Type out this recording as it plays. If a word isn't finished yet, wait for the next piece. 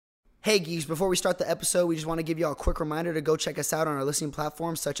Hey geeks, before we start the episode, we just want to give you all a quick reminder to go check us out on our listening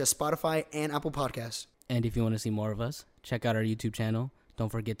platforms such as Spotify and Apple Podcasts. And if you want to see more of us, check out our YouTube channel. Don't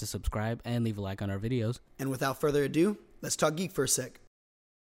forget to subscribe and leave a like on our videos. And without further ado, let's talk geek for a sec.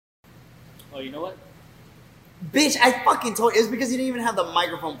 Oh, you know what? Bitch, I fucking told you. It's because you didn't even have the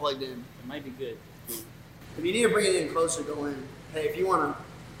microphone plugged in. It might be good. If you need to bring it in closer, go in. Hey, if you want to...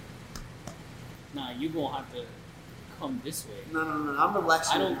 Nah, you gonna have to come this way. No, I'm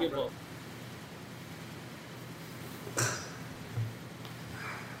relaxing. I don't give up.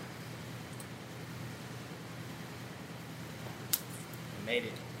 I made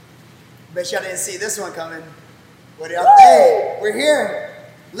it. Bet y'all didn't see this one coming. What y'all? Hey, we're here.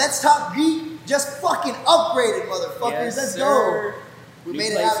 Let's talk geek. Just fucking upgraded, motherfuckers. Yes, Let's sir. go. We New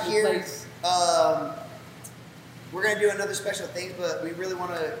made place, it out new here. place. We're gonna do another special thing, but we really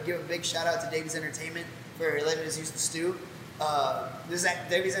want to give a big shout out to Davies Entertainment for letting us use the stew. This is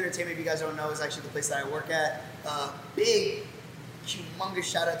Davies Entertainment. If you guys don't know, is actually the place that I work at. Big, humongous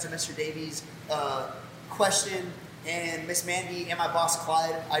shout out to Mr. Davies, Question, and Miss Mandy, and my boss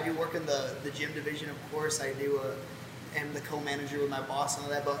Clyde. I do work in the gym division, of course. I do am the co-manager with my boss and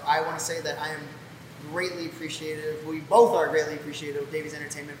all that. But I want to say that I am greatly appreciative. We both are greatly appreciative of Davies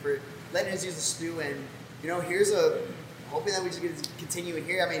Entertainment for letting us use the stew. And you know, hoping that we just get to continue it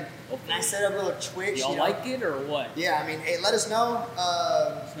here. I mean, can I set up a little Twitch? Y'all like it or what? Yeah, I mean, hey, let us know. Let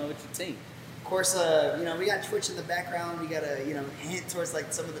us know what you think. Of course, we got Twitch in the background. We got a, hint towards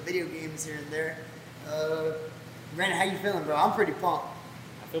like some of the video games here and there. Brandon, how you feeling, bro? I'm pretty pumped.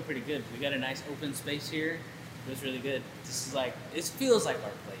 I feel pretty good. We got a nice open space here. It feels really good. It feels like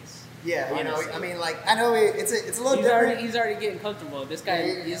our place. Yeah, honestly. I mean, like, I know it's a little different. He's already getting comfortable. This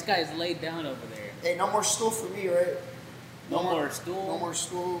guy's laid down over there. Hey, no more stool for me, right? No more stool. No more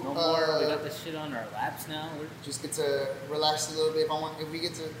stool. No more. We got this shit on our laps now. Just get to relax a little bit.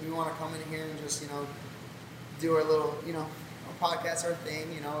 If we want to come in here and just do our little our podcast, our thing,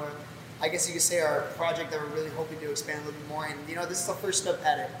 or I guess you could say our project that we're really hoping to expand a little bit more. And this is the first step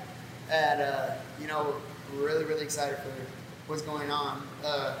at it. We're really really excited for what's going on.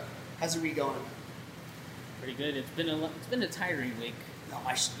 How's your week going? Pretty good. It's been a tiring week. No,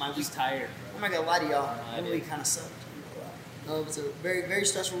 my I'm week's just tired, I'm bro. not gonna lie to y'all. No, My week kind of sucked. It was a very very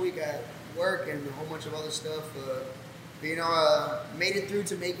stressful week at work and a whole bunch of other stuff. Made it through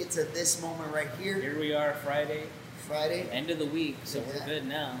to make it to this moment right here. Here we are, Friday, end of the week, so Yeah. we're good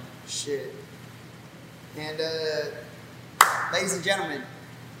now. Shit. And ladies and gentlemen,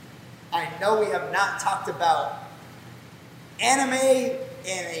 I know we have not talked about anime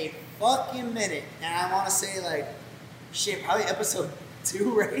in a fucking minute, and I want to say probably episode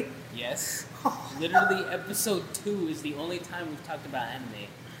 2, right? Yes. Literally, episode 2 is the only time we've talked about anime.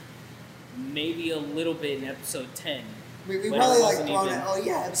 Maybe a little bit in episode 10. We but probably it wasn't thrown even- it. Oh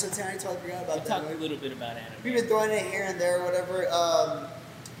yeah, episode 10. I totally forgot about We that. talked Right? a little bit about anime. We've been throwing it here and there, or whatever.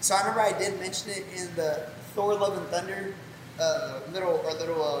 So I remember I did mention it in the Thor: Love and Thunder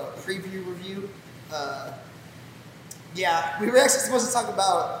little preview review. Yeah, we were actually supposed to talk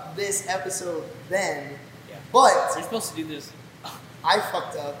about this episode then, Yeah. but We're supposed to do this. I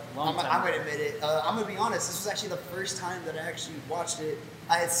fucked up. Long time I'm going ago. to admit it. I'm going to be honest. This was actually the first time that I actually watched it.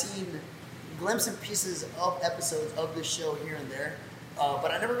 I had seen glimpses and pieces of episodes of this show here and there,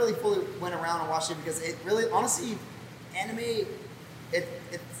 but I never really fully went around and watched it because it really, honestly, anime, it's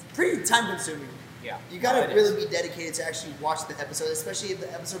pretty time consuming. Yeah. You got to it really is. be dedicated to actually watch the episode, especially if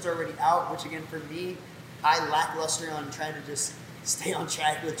the episode's already out, which again, for me, I lackluster on trying to just stay on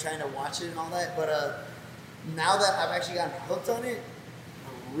track with trying to watch it and all that. But now that I've actually gotten hooked on it,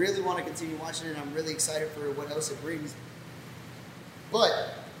 I really want to continue watching it, and I'm really excited for what else it brings. But,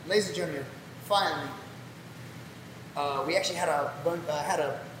 ladies and gentlemen, finally, we actually had a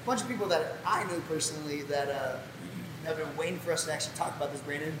bunch of people that I knew personally that have been waiting for us to actually talk about this,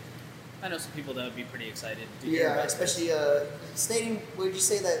 Brandon. I know some people that would be pretty excited to hear Yeah, about especially stating, would you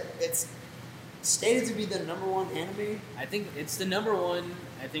say that it's stated to be the #1 anime? this. I think it's the number one,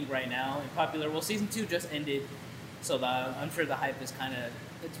 right now in popular. Well, season 2 just ended, so I'm sure the hype is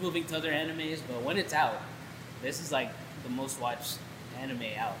it's moving to other animes, but when it's out, this is like the most watched anime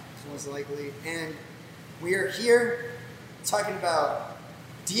out. Most likely. And we are here talking about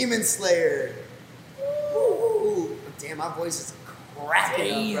Demon Slayer. Woo! Damn, my voice is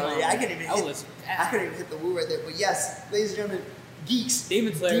cracking up, bro. Yeah, I couldn't even hit the woo right there. But yes, ladies and gentlemen, geeks.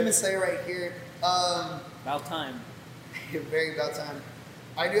 Demon Slayer. Demon Slayer right here. About time. Very about time.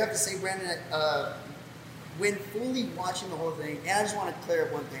 I do have to say, Brandon, when fully watching the whole thing, and I just want to clear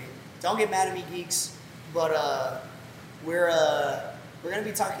up one thing. Don't get mad at me, geeks, but we're gonna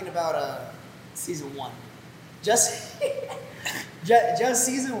be talking about season 1. just just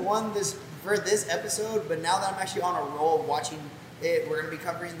season 1 for this episode. But now that I'm actually on a roll watching it, we're gonna be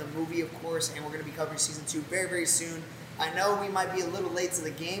covering the movie, of course, and we're gonna be covering season 2 very, very soon. I know we might be a little late to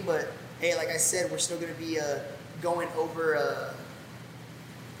the game, but hey, like I said, we're still gonna be going over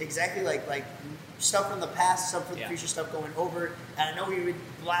exactly like stuff from the past, stuff from the future, stuff going over. And I know we've been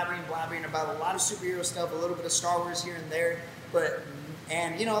blabbering about a lot of superhero stuff, a little bit of Star Wars here and there,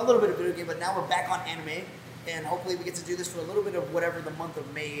 and you know, a little bit of video game. But now we're back on anime, and hopefully we get to do this for a little bit of whatever the month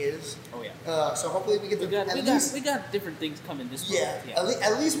of May is. Oh yeah. So hopefully we get to we got different things coming this month. Yeah.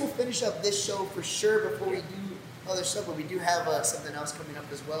 At least we'll finish up this show for sure before we do other stuff. But we do have something else coming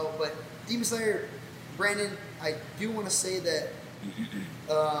up as well. But Demon Slayer, Brandon, I do want to say that.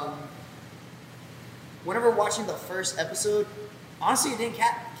 Whenever watching the first episode, honestly, it didn't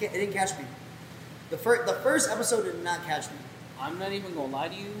catch me. The first episode did not catch me. I'm not even gonna lie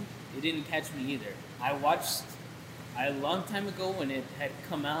to you, it didn't catch me either. I watched a long time ago when it had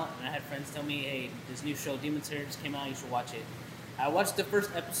come out, and I had friends tell me, "Hey, this new show, Demon Slayer, just came out. You should watch it." I watched the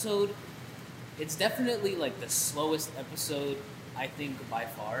first episode. It's definitely like the slowest episode, I think, by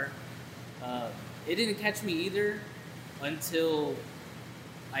far. It didn't catch me either until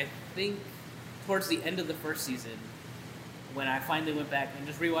I think towards the end of the first season, when I finally went back and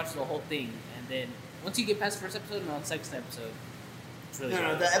just rewatched the whole thing. And then once you get past the first episode and on the second episode, it's really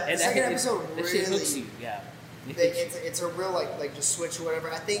good. The second episode that really shit hooks you. Yeah, it's a real like just switch or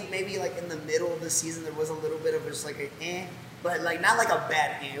whatever. I think maybe like in the middle of the season there was a little bit of just like a but like not like a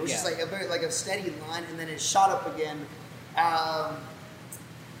bad It was just like a very like a steady line, and then it shot up again.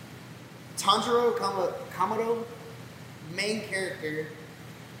 Tanjiro Kamado, main character.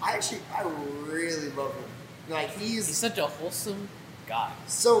 I really love him. Like he's such a wholesome guy.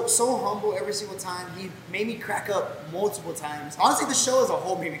 So humble every single time. He made me crack up multiple times. Honestly, the show as a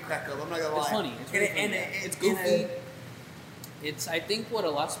whole made me crack up. I'm not gonna lie. It's funny. It's really funny. It's goofy. It's I think what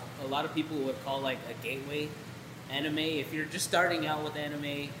a lot of people would call like a gateway anime. If you're just starting out with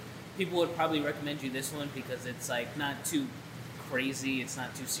anime, people would probably recommend you this one because it's like not too crazy. It's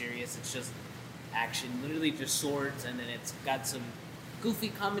not too serious. It's just action, literally just swords, and then it's got some goofy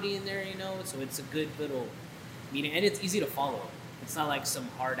comedy in there, you know, so it's a good little meaning, and it's easy to follow. It's not like some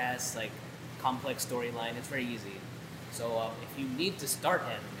hard ass like complex storyline. It's very easy. So if you need to start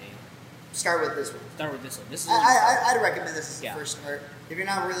anime, start with this one. This is I'd recommend this as the first start. If you're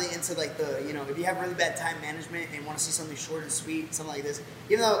not really into like the, you know, if you have really bad time management and want to see something short and sweet, something like this.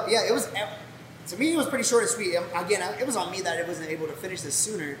 Even though, it was, to me it was pretty short and sweet. Again, it was on me that I wasn't able to finish this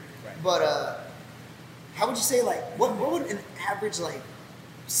sooner. Right. But how would you say, like, what would an average like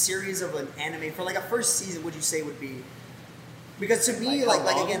series of an anime for like a first season would you say would be? Because to me, like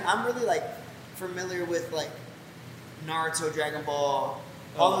again, I'm really like familiar with like Naruto, Dragon Ball,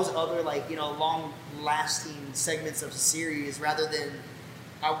 all those other like, you know, long lasting segments of a series, rather than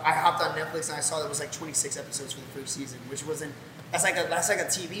I hopped on Netflix and I saw there was like 26 episodes for the first season, which wasn't that's like a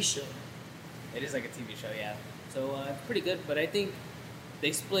TV show. It is like a TV show, yeah. So it's pretty good, but I think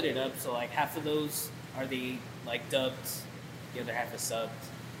they split it up, so like half of those are the like dubbed, the other half is subbed.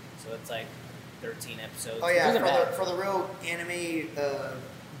 So it's like 13 episodes. Oh yeah, for the real anime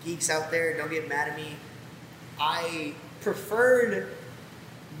geeks out there, don't get mad at me. I preferred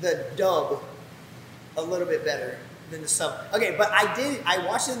the dub a little bit better than the sub. Okay, but I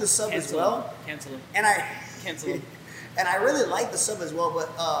watched it in the sub as well. Cancel them. And Cancel them. And I really like the sub as well, but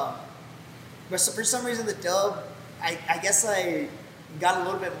for some reason the dub, I guess I got a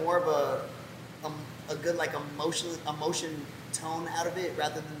little bit more of a good like emotion tone out of it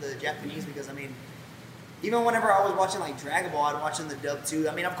rather than the Japanese, because I mean, even whenever I was watching like Dragon Ball, I'd watch in the dub too.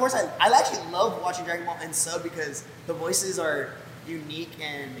 I mean, of course, I actually love watching Dragon Ball in sub because the voices are unique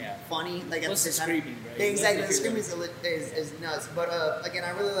and funny. Like plus the screaming, right? Yeah, exactly. The screaming is nuts. But again, I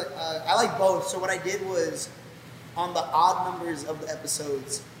really like I like both. So what I did was, on the odd numbers of the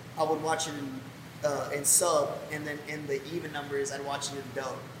episodes, I would watch it in sub, and then in the even numbers, I'd watch it in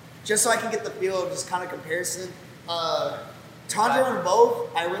dub, just so I can get the feel of just kind of comparison. Tanjiro in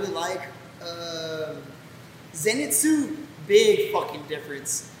both, I really like. Zenitsu, big fucking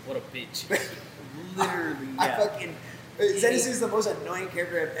difference. What a bitch. Literally, I fucking... Zenitsu is the most annoying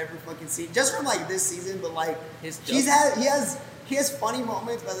character I've ever fucking seen. Just from like this season, but like... he has funny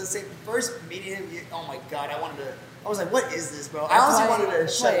moments, but at the same... First meeting him, oh my god, I was like, what is this, bro? I honestly wanted to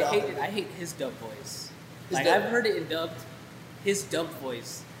shut it off. I hate his dub voice. I've heard it in dubbed. His dubbed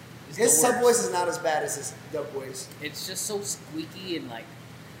voice... His sub voice is not as bad as his dub voice. It's just so squeaky and like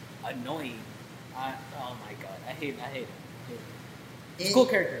annoying. Oh my god, I hate it. It's a cool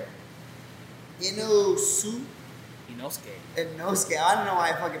character though. Inosuke. Inosuke. I don't know why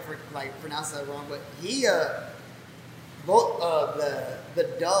I fucking pronounced that wrong, but he both the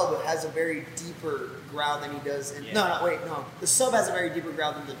dub has a very deeper growl than he does. No. The sub has a very deeper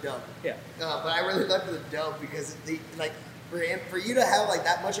growl than the dub. Yeah. But I really love the dub because for you to have like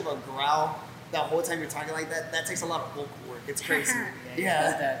that much of a growl the whole time you're talking like that, that takes a lot of vocal work. It's crazy.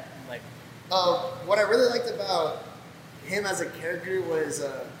 Yeah. That like. What I really liked about him as a character was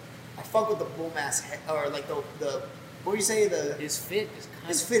I fuck with the bull mask head, or like the what do you say his fit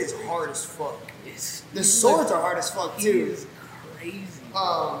is hard as fuck. The swords are hard as fuck too. He is crazy.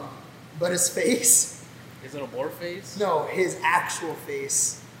 But his face, his little boar face. No, his actual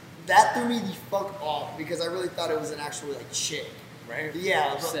face. That threw me the fuck off because I really thought it was an actual like chick. Right.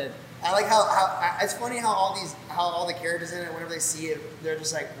 Yeah. I like how it's funny how all the characters in it, whenever they see it, they're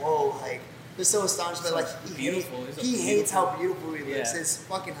just like, whoa, like they're so astonished. But like he hates how beautiful he looks. It's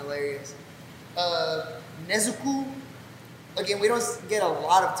fucking hilarious. Nezuko, again, we don't get a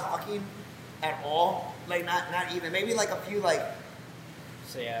lot of talking at all. Like not even maybe like a few like.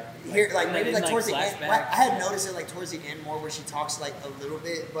 So yeah. Here like maybe like towards the end. I had noticed it like towards the end more where she talks like a little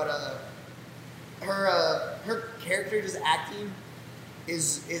bit, but her character just acting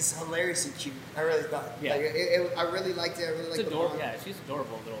is hilariously cute. I really thought. Yeah. Like, I really liked it. I really liked it. Adorable. Yeah, she's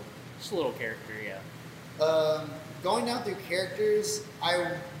adorable. Just a little character. Yeah. Going down through characters,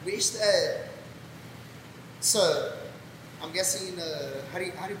 I wish that. So, I'm guessing. How do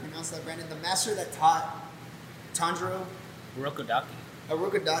you pronounce that, Brandon? The master that taught Tanjiro. Urokodaki. I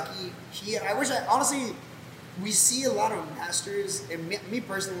wish honestly, we see a lot of masters, and me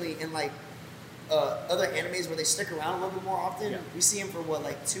personally, in like other animes where they stick around a little bit more often. Yeah. We see him for what,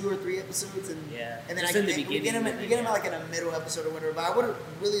 like 2 or 3 episodes, and then we get him like in a middle episode or whatever. But I would have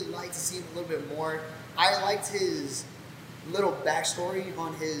really liked to see him a little bit more. I liked his little backstory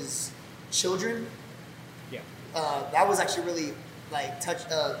on his children. Yeah, that was actually really like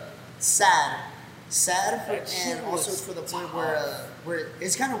sad, and also for the point where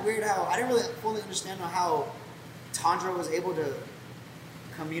it's kind of weird how I didn't really fully understand how Tanjiro was able to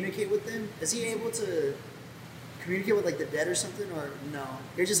communicate with them. Is he able to communicate with like the dead or something, or no?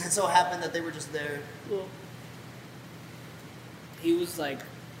 It just so happened that they were just there. Well, he was like,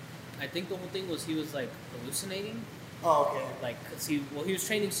 I think the whole thing was he was like hallucinating. Oh, okay. Like, cause he was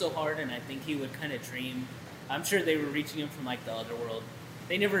training so hard, and I think he would kind of dream. I'm sure they were reaching him from like the other world.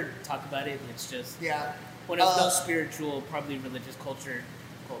 They never talk about it. It's just one of those spiritual, probably religious culture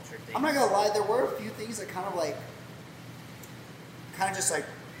things. I'm not gonna lie, there were a few things that kind of just like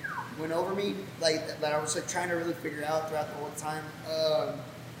went over me, like that I was like trying to really figure out throughout the whole time.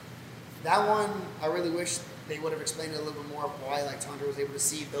 That one, I really wish they would have explained it a little bit more of why like Tanjiro was able to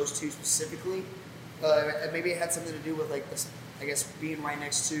see those two specifically. Maybe it had something to do with like this, I guess, being right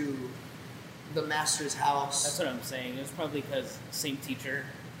next to the master's house. That's what I'm saying. It was probably because same teacher,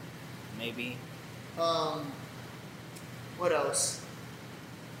 maybe. What else?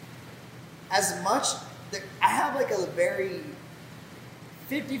 As much I have like a very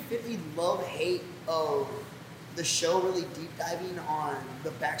 50-50 love-hate of the show really deep diving on the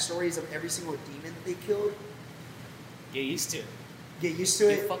backstories of every single demon that they killed. Get used to it. Get used to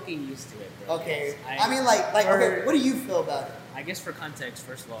it? Get fucking used to it, bro. Okay. I mean, okay, what do you feel about it? I guess for context,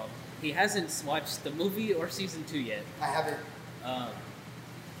 first of all, he hasn't watched the movie or season 2 yet. I haven't.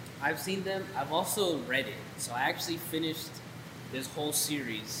 I've seen them. I've also read it. So I actually finished this whole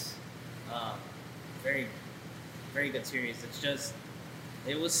series. Very, very good series. It's just,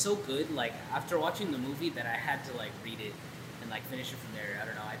 it was so good. Like, after watching the movie, that I had to like read it and like finish it from there. I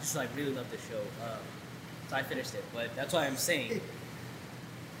don't know. I just like really love the show. So I finished it. But that's why I'm saying,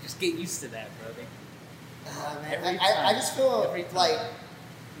 just get used to that, bro. Man, I just feel like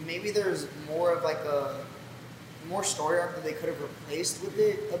maybe there's more of like a more story arc that they could have replaced with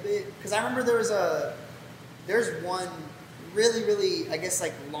it a bit. Because I remember there's one really I guess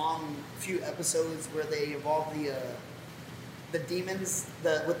like long few episodes where they involve the demons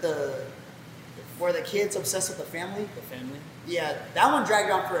where the kids obsessed with the family. The family. Yeah, that one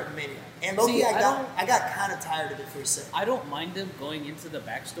dragged on for a minute, and low-key, I got kind of tired of it for a second. I don't mind them going into the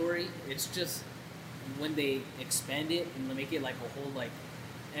backstory. It's just when they expand it and make it like a whole like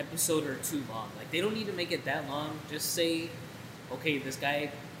episode or 2 long. Like, they don't need to make it that long. Just say, okay, this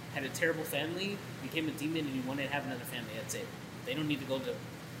guy had a terrible family, became a demon, and he wanted to have another family. That's it. They don't need to go to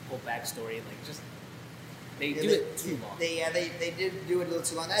whole backstory. Like, just they do it too long. They did do it a little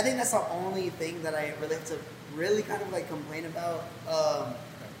too long. I think that's the only thing that I really have to really kind of like complain about.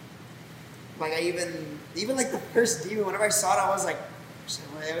 Like, I even like the first demon, whenever I saw it, I was like,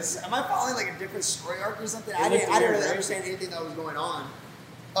 am I following like a different story arc or something? I didn't really understand anything that was going on.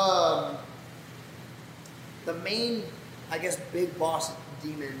 The main, I guess, big boss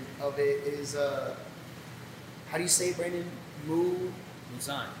demon of it is How do you say it, Brandon?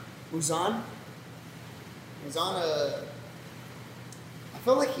 Muzan. Muzan? Muzan, I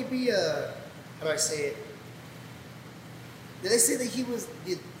feel like he'd be how do I say it? Did they say that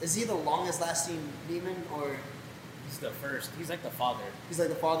is he the longest lasting demon, or? He's the first. He's like the father. He's like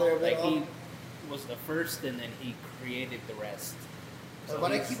the father of it all? He was the first, and then he created the rest. So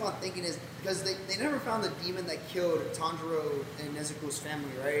what I keep on thinking is, because they never found the demon that killed Tanjiro and Nezuko's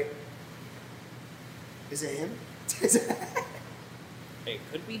family, right? Is it him? It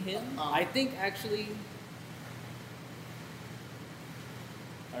could be him. I think actually...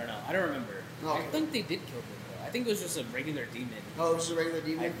 I don't know. I don't remember. Oh, okay. I think they did kill him, though. I think it was just a regular demon. Oh, it was just a regular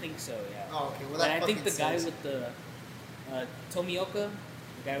demon? I think so, yeah. Oh, okay. Well, but that I think the guy sense. with the... Tomioka, the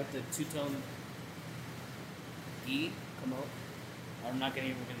guy with the two-tone... I'm not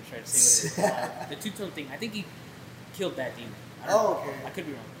even going to try to say what it is. The two-tone thing. I think he killed that demon. Okay. I could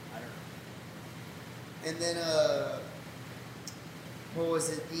be wrong. I don't know. And then, what was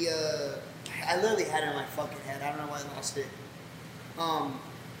it? I literally had it in my fucking head. I don't know why I lost it.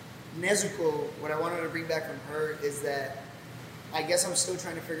 Nezuko, what I wanted to bring back from her is that I guess I'm still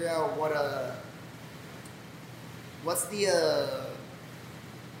trying to figure out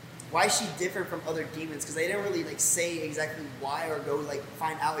why is she different from other demons? Because they didn't really like say exactly why or go like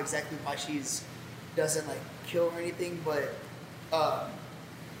find out exactly why she's doesn't like kill or anything. But I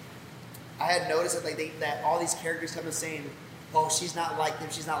had noticed that that all these characters come and saying, "Oh, she's not like them.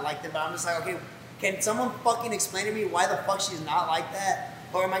 She's not like them." But I'm just like, okay, can someone fucking explain to me why the fuck she's not like that?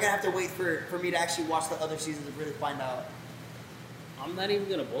 Or am I gonna have to wait for me to actually watch the other seasons to really find out? I'm not even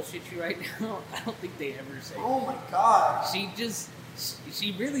gonna bullshit you right now. I don't think they ever say. Oh my god.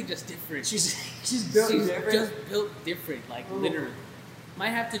 She really just different. She's built different. Just built different, like literally. Might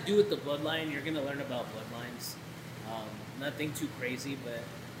have to do with the bloodline. You're gonna learn about bloodlines. Nothing too crazy, but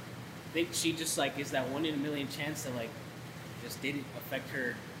I think she just like is that 1 in a million chance that like just didn't affect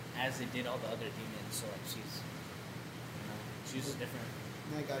her as it did all the other demons. So like she's just different.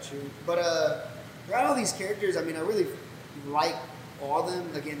 I got you. But throughout all these characters, I mean, I really like all of them.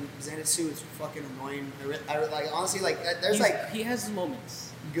 Again, Zenitsu is fucking annoying. I like honestly like there's he has his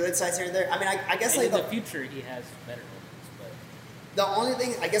moments. Good sides here and there. I mean, I guess and like in the future he has better moments, but the only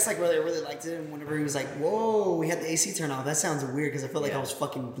thing I guess like really I really liked it whenever he was like, "Whoa, we had the AC turn off." That sounds weird because I felt like I was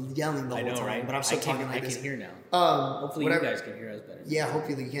fucking yelling the whole time. Right? But I'm still talking like this. I can hear now. Hopefully you guys can hear us better. Yeah,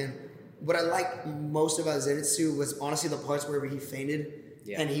 hopefully you can. What I liked most about Zenitsu was honestly the parts where he fainted.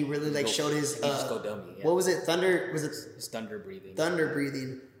 Yeah. And he really like showed his he just go dummy. Yeah. What was it? Thunder? Was it? His thunder breathing. Thunder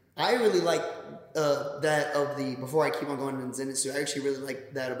breathing. I really like that of the. Before I keep on going in Zenitsu, I actually really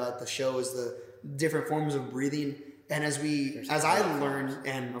like that about the show is the different forms of breathing. And as I learned,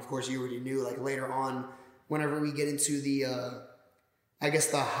 and of course you already knew, like later on, whenever we get into the, I guess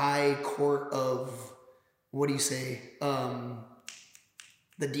the high court of, what do you say?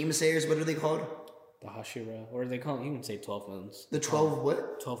 The Demon Slayers. What are they called? The Hashira, or they call it, you can say 12 moons. The 12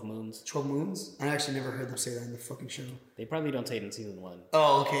 what? 12 moons. 12 moons? I actually never heard them say that in the fucking show. They probably don't say it in season 1.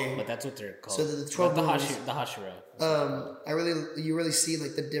 Oh, okay. But that's what they're called. So the 12 moons. The Hashira. You really see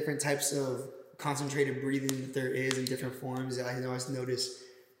like the different types of concentrated breathing that there is in different forms. I always notice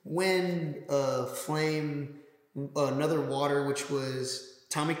wind, flame, another water, which was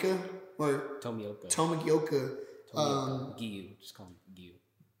Tomioka. Giyu. Just call him Giyu.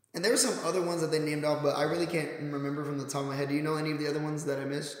 And there were some other ones that they named off, but I really can't remember from the top of my head. Do you know any of the other ones that I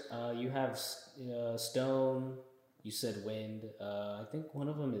missed? You have stone. You said wind. I think one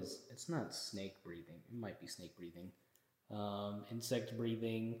of them it's not snake breathing. It might be snake breathing. Insect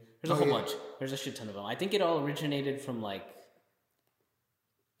breathing. There's a whole bunch. There's a shit ton of them. I think it all originated from like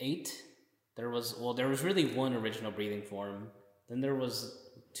 8. There was really one original breathing form. Then there was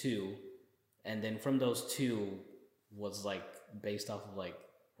 2. And then from those 2 was like based off of like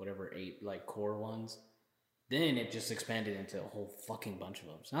whatever 8 like core ones. Then it just expanded into a whole fucking bunch of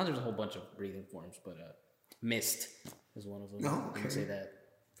them. So now there's a whole bunch of breathing forms, but mist is one of them. Oh, okay. I didn't say that.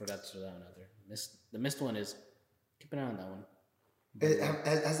 Forgot to throw that one out there. The mist one is keep an eye on that one.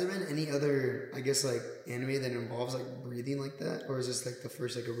 Has there been any other, I guess, like anime that involves like breathing like that, or is this like the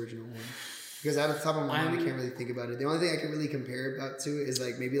first like original one? Because out of the top of my mind, I can't really think about it. The only thing I can really compare about to is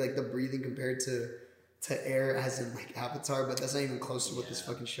like maybe like the breathing compared to air, as in like Avatar, but that's not even close to what this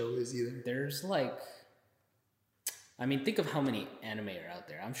fucking show is either. There's like, I mean, think of how many anime are out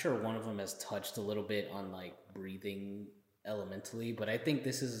there. I'm sure one of them has touched a little bit on like breathing elementally, but I think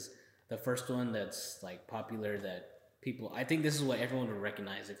this is the first one that's like popular that people, I think this is what everyone would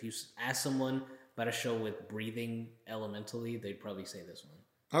recognize. If you ask someone about a show with breathing elementally, they'd probably say this one.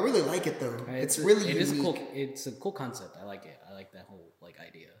 I really like it though. Right? It's really unique. It's a cool concept. I like it. I like that whole like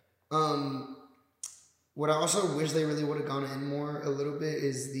idea. What I also wish they really would have gone in more a little bit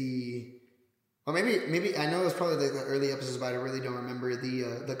is or maybe I know it's probably like the early episodes, but I really don't remember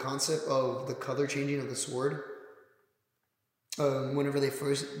the concept of the color changing of the sword. Whenever they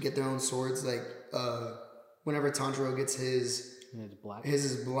first get their own swords, like whenever Tanjiro gets his. It's black. His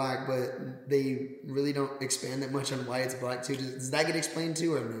is black, but they really don't expand that much on why it's black too. Does that get explained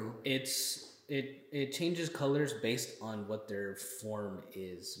too, or no? It changes colors based on what their form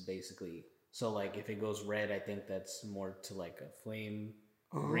is, basically. So like if it goes red, I think that's more to like a flame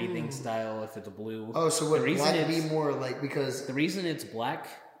breathing style. If it's blue, so would black be more like, because the reason it's black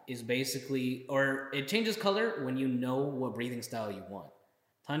is basically, or it changes color when you know what breathing style you want.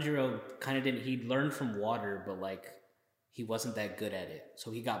 Tanjiro kind of didn't. He learned from water, but like. He wasn't that good at it.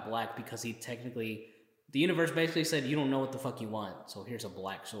 So he got black because the universe basically said, you don't know what the fuck you want, so here's a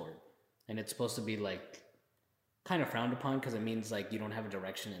black sword. And it's supposed to be like, kind of frowned upon because it means like you don't have a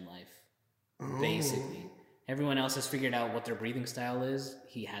direction in life. Basically. Everyone else has figured out what their breathing style is.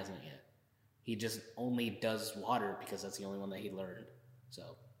 He hasn't yet. He just only does water because that's the only one that he learned.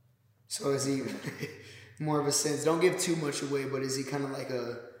 So is he more of a sense? Don't give too much away, but is he kind of like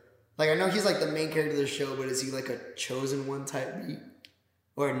like, I know he's like the main character of the show, but is he like a chosen one type beat?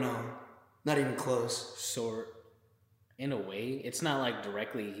 Or no? Not even close. So, in a way, it's not like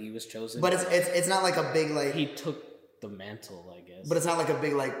directly he was chosen. But it's not like a big like... He took the mantle, I guess. But it's not like a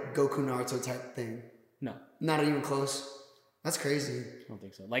big like Goku Naruto type thing. No. Not even close. That's crazy. I don't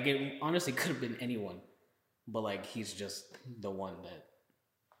think so. Like, it honestly could have been anyone. But like, he's just the one that...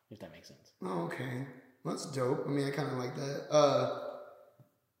 If that makes sense. Oh, okay. Well, that's dope. I mean, I kind of like that.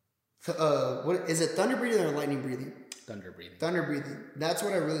 What is it? Thunder breathing or lightning breathing? Thunder breathing. Thunder breathing. That's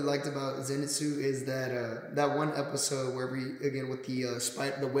what I really liked about Zenitsu is that that one episode where with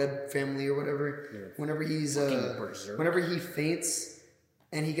the web family or whatever. Whenever he faints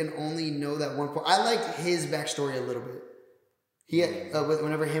and he can only know that one part. I liked his backstory a little bit.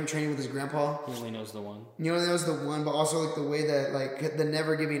 Whenever him training with his grandpa, he only knows the one. He only knows the one, but also like the way that like the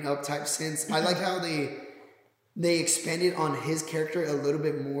never giving up type sense. I like how they expanded on his character a little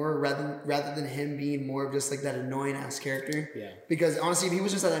bit more rather than him being more of just like that annoying ass character. Yeah. Because honestly, if he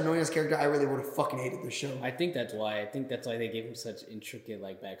was just that annoying ass character, I really would have fucking hated the show. I think that's why they gave him such intricate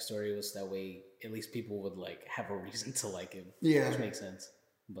like backstory, was that way at least people would like have a reason to like him. Yeah. Which makes sense.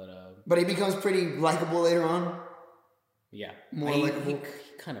 But he becomes pretty likable later on. Yeah. More likable. He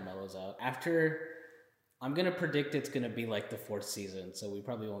kind of mellows out. After, I'm going to predict it's going to be like the 4th season, so we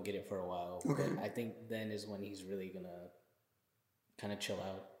probably won't get it for a while. Okay. I think then is when he's really going to kind of chill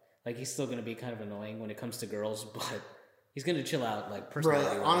out. Like, he's still going to be kind of annoying when it comes to girls, but he's going to chill out, like,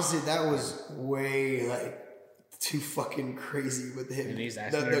 personality. Bro, honestly, that was way, like, too fucking crazy with him. And he's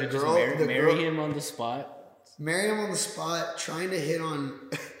asking her to just marry him on the spot. Marry him on the spot, trying to hit on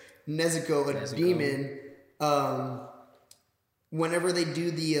Nezuko, a demon. Whenever they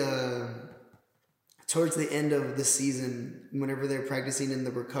do towards the end of the season, whenever they're practicing in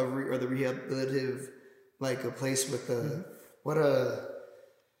the recovery or the rehabilitative, like a place with I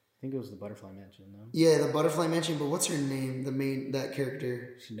think it was the Butterfly Mansion, no? Yeah, the Butterfly Mansion, but what's her name? That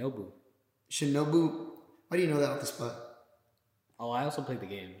character? Shinobu. Why do you know that off the spot? Oh, I also played the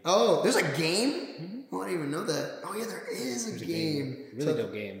game. Oh, there's a game? Mm-hmm. Oh, I didn't even know that. Oh, yeah, there is a game. Really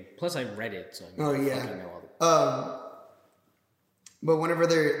dope game. Plus, I read it, so I fucking know all the... But whenever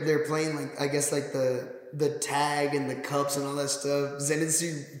they're playing, like, I guess, like, the tag and the cups and all that stuff,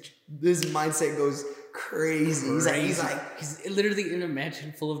 Zenitsu, his mindset goes crazy. He's literally in a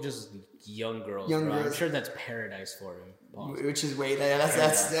mansion full of just young girls. I'm sure that's paradise for him. Pause. Which is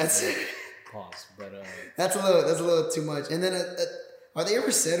that's pause. But that's a little too much. And then are they ever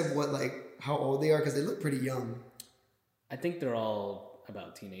said of what, like, how old they are? Because they look pretty young. I think they're all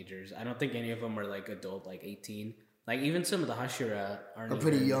about teenagers. I don't think any of them are like adult, like 18. Like, even some of the Hashira are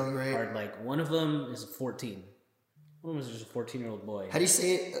pretty young, right? Are like, one of them is 14. One of them is just a 14-year-old boy. How do you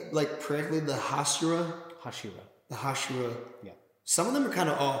say it, like, correctly? The Hashira? Hashira. The Hashira. Yeah. Some of them are kind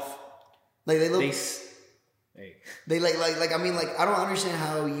of off. Like, they look... They like I mean, like, I don't understand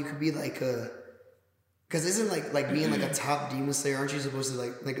how you could be like a... Because isn't like being like a top demon slayer, aren't you supposed to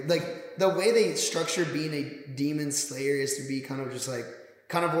like the way they structure being a demon slayer is to be kind of just like,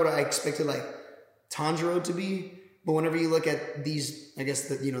 kind of what I expected like Tanjiro to be. But whenever you look at these, I guess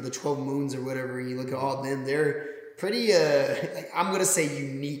the 12 moons or whatever, and you look at all of them, they're pretty I'm gonna say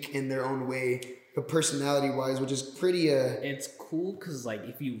unique in their own way, but personality wise, which is pretty It's cool because like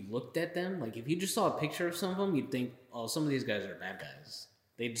if you looked at them, like if you just saw a picture of some of them, you'd think, oh, some of these guys are bad guys.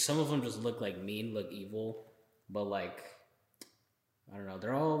 Some of them just look like mean, look evil, but like I don't know,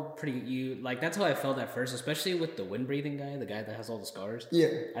 they're all pretty. That's how I felt at first, especially with the wind breathing guy, the guy that has all the scars. Yeah,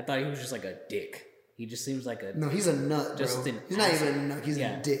 I thought he was just like a dick. He just seems like a no. He's a nut, bro. He's not even a nut. He's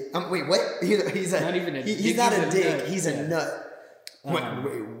a dick. Wait, what? He's not even a dick. He's not a dick. Nut. He's a nut. Wait,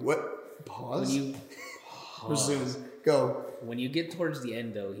 what? Pause. When you resume. Go. When you get towards the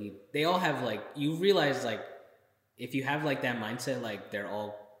end, though, they all have like you realize like if you have like that mindset, like they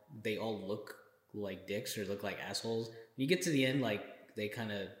all look like dicks or look like assholes. When you get to the end, like it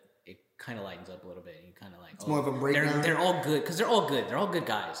kind of lightens up a little bit. And you kind of like it's more of a breakdown. They're all good because they're all good. They're all good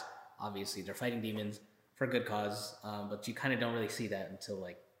guys. Obviously, they're fighting demons for a good cause, but you kind of don't really see that until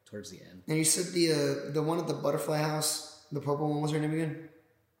like towards the end. And you said the one at the butterfly house, the purple one, was her name again?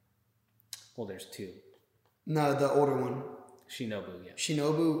 Well, there's two. No, the older one. Shinobu, yeah.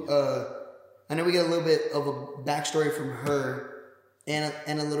 Shinobu. Yeah. I know we get a little bit of a backstory from her, and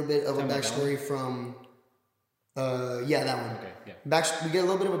a little bit of a backstory from. That one. Okay, yeah. We get a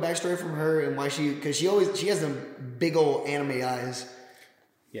little bit of a backstory from her and why because she has them big old anime eyes.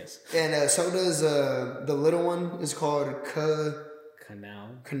 Yes. And so does the little one is called Kanao.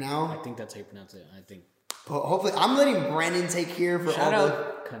 Kanao. I think that's how you pronounce it. I think. Hopefully, I'm letting Brandon take here for shout all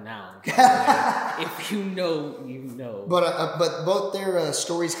out Kanao. If you know, you know. But both their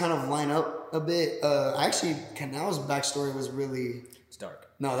stories kind of line up a bit. Actually, Kanao's backstory was really. It's dark.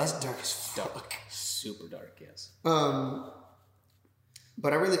 No, that's dark as fuck. Dark. Super dark, yes.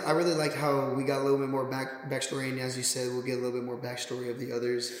 But I really like how we got a little bit more backstory, and as you said, we'll get a little bit more backstory of the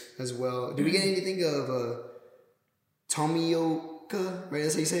others as well. Did we get anything of Tomioka? Right,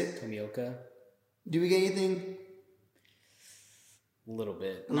 that's how you say it. Tomioka. Do we get anything? A little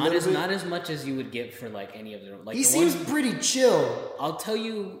bit. Not as much as you would get for like any of them. Like he seems pretty chill. I'll tell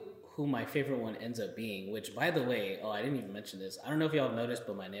you who my favorite one ends up being. Which, by the way, I didn't even mention this. I don't know if y'all have noticed,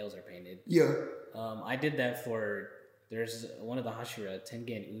 but my nails are painted. Yeah. I did that for. There's one of the Hashira,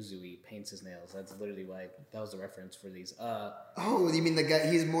 Tengen Uzui, paints his nails. That's literally why that was the reference for these. Oh, you mean the guy?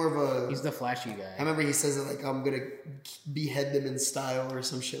 He's more of a. He's the flashy guy. I remember he says it like I'm gonna behead them in style or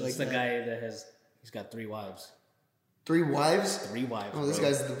some shit like that. It's the guy that he's got 3 wives. 3 wives? 3 wives. Oh, this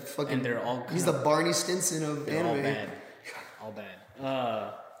guy's the fucking. And they're all. He's the Barney Stinson of anime. All bad. All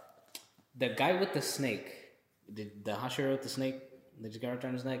bad. The guy with the snake, the Hashira with the snake, the Jakarta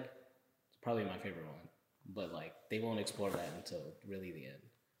on his neck, it's probably my favorite one. But like they won't explore that until really the end.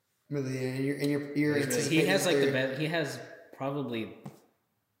 Really, and you're anticipating. He has like the best. He has probably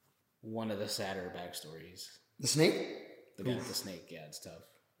one of the sadder backstories. The snake. The guy with the snake. Yeah, it's tough.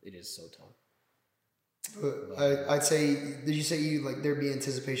 It is so tough. But I'd say. Did you say you like there'd be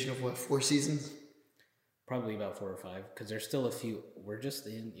anticipation of what 4 seasons? Probably about 4 or 5, because there's still a few. We're just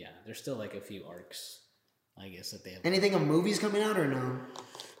in. Yeah, there's still like a few arcs. I guess that they have. Anything of movies coming out or no?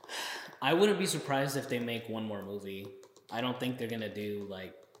 I wouldn't be surprised if they make one more movie. I don't think they're gonna do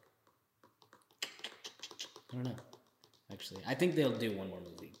like. I don't know. Actually, I think they'll do one more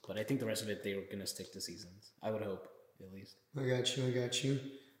movie, but I think the rest of it they were gonna stick to seasons. I would hope, at least. I got you.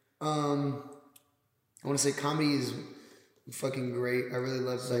 I want to say comedy is fucking great. I really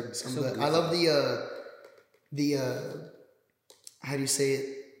love like some of the. I love the how do you say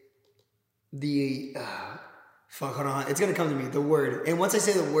it? Fuck, hold on. It's going to come to me. The word. And once I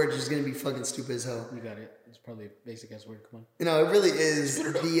say the word, it's just going to be fucking stupid as hell. You got it. It's probably a basic ass word. Come on. You know, it really is.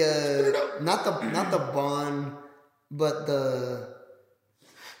 Not the bond, but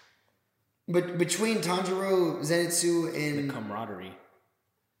between Tanjiro, Zenitsu, and... The camaraderie.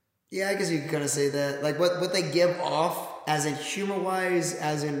 Yeah, I guess you could kind of say that. Like, what they give off, as in humor-wise,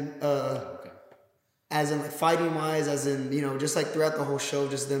 as in... As in like fighting wise, as in, you know, just like throughout the whole show,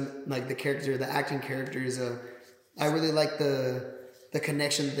 just them, like the acting characters, I really like the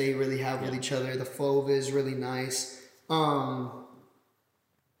connection that they really have with each other. The flow of it is really nice. Can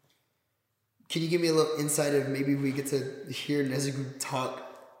you give me a little insight of maybe we get to hear Nezuko talk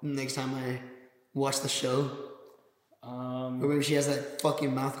next time I watch the show? Or maybe she has that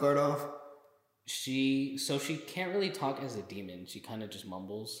fucking mouth guard off. She can't really talk as a demon. She kind of just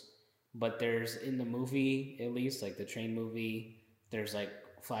mumbles. But there's, in the movie, at least, like the train movie, there's like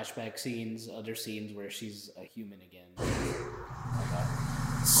flashback scenes, other scenes where she's a human again. Oh,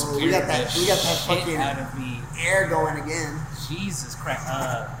 we got that fucking out of me. Air going again. Jesus Christ.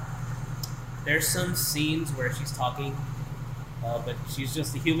 There's some scenes where she's talking, but she's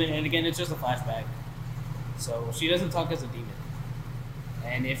just a human, and again, it's just a flashback. So she doesn't talk as a demon.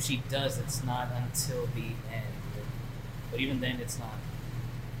 And if she does, it's not until the end. But even then, it's not.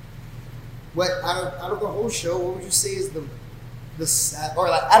 What out of the whole show, what would you say is the sad, or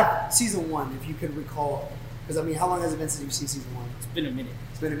like out of season 1, if you could recall? Because I mean, how long has it been since you've seen season 1? It's been a minute.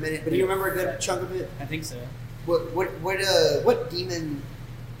 But do you remember a good chunk of it? I think so. What demon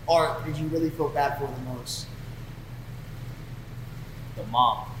arc did you really feel bad for the most? The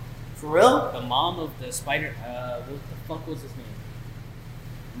mom. For real? The mom of the spider. What the fuck was his name?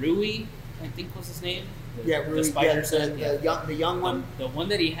 Rui, I think was his name. Rui. The spider Yeah, son. the young one. The one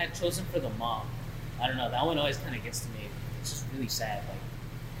that he had chosen for the mom. I don't know. That one always kind of gets to me. It's just really sad. Like,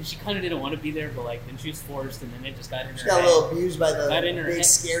 cause she kind of didn't want to be there, but like then she was forced, and then it just got in her. She got head. a little abused by the Got in her big head.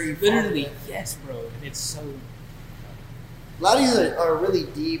 scary. Literally, father. yes, bro. And it's so. A lot of these are really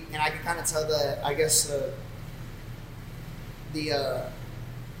deep, and I can kind of tell that. I guess the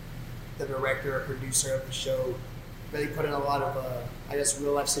director or producer of the show really put in a lot of I guess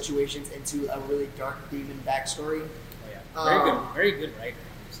real life situations into a really dark demon backstory. Oh, yeah. Very good writer.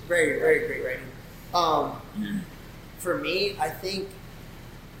 Honestly. Very great writing. For me, I think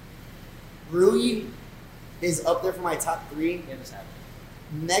Rui is up there for my top 3. Yeah, this happened.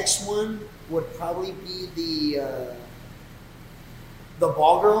 Next one would probably be the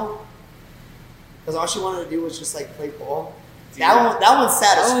ball girl, because all she wanted to do was just like play ball. Yeah. That one's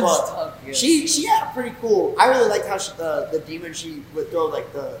sad as That one's fuck. tough, yeah. She had a pretty cool. I really liked how the demon, she would throw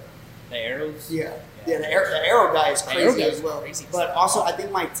like the arrows. the arrow guy is The arrow crazy guy as is well. crazy. But also, I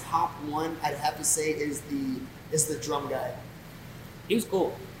think my top one I'd have to say is the drum guy. He was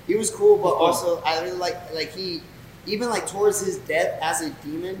cool. He was cool, but Cool. also I really like he even like towards his death as a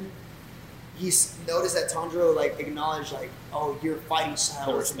demon. He noticed that Tanjiro like acknowledged like, oh, your fighting style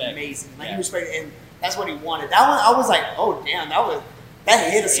is Respect. amazing. Like Yeah. he respected, and that's what he wanted. That one I was like, oh damn,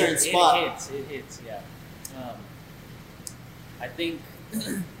 that hit a certain spot. It hits, yeah. I think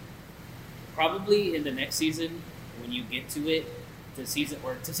probably in the next season, when you get to it, to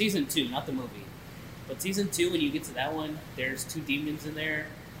season 2, not the movie, but season 2, when you get to that one, there's 2 demons in there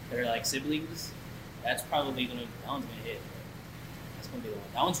that are like siblings. That one's gonna hit. That's gonna be the one.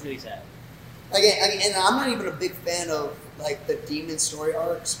 That one's really sad. Again, and I'm not even a big fan of like the demon story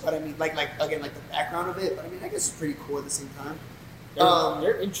arcs, but I mean, like the background of it. But I mean, I guess it's pretty cool at the same time.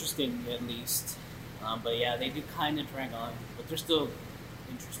 They're interesting at least, but yeah, they do kind of drag on, but they're still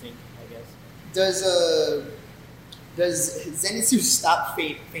interesting, I guess. Does Zenitsu stop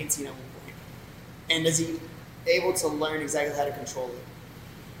fainting at one point, and is he able to learn exactly how to control it?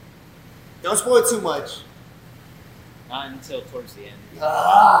 Don't spoil it too much. Not until towards the end.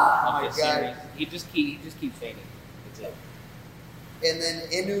 Oh my the god! series. He just keeps fading. That's it. And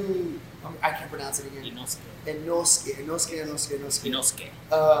then I can't pronounce it again. Inosuke.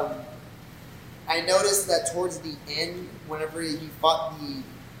 I noticed that towards the end, whenever he fought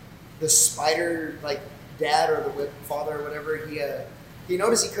the spider like dad or the whip father or whatever, he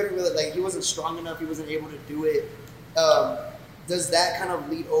noticed he couldn't really he wasn't strong enough. He wasn't able to do it. Does that kind of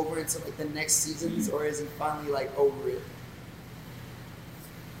lead over into like the next seasons, or is he finally like over it?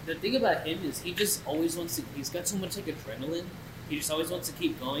 The thing about him is he just always wants to. He's got so much like adrenaline. He just always wants to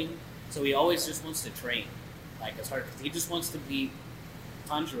keep going. So he always just wants to train, like as hard. Because he just wants to beat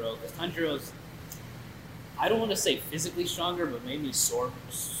Tanjiro. Because Tanjiro's, I don't want to say physically stronger, but maybe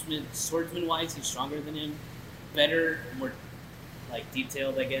swordsman wise, he's stronger than him. Better, more like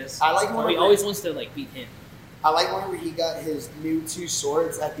detailed, I guess. I like so he always wants to like beat him. I like whenever he got his new 2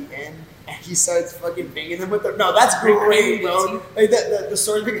 swords at the end, and he starts fucking banging them with them. No, that's great, bro. Like the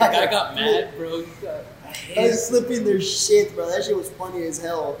swordsman guy got mad, bro. He was flipping their shit, bro. That shit was funny as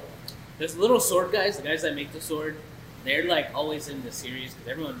hell. There's little sword guys, the guys that make the sword. They're like always in the series because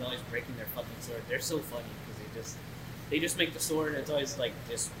everyone's always breaking their fucking sword. They're so funny because they just make the sword. It's always like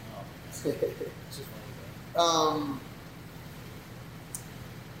this. Oh, it's just funny.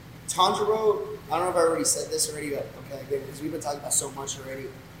 Tanjiro, I don't know if I already said this already, but okay, good, because we've been talking about so much already,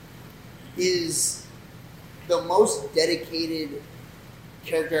 is the most dedicated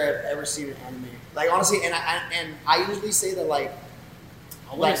character I've ever seen in anime. Like honestly, and I usually say that like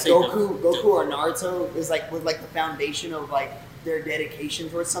Goku or Naruto is like with like the foundation of like their dedication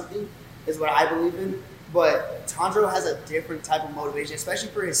towards something is what I believe in. But Tanjiro has a different type of motivation, especially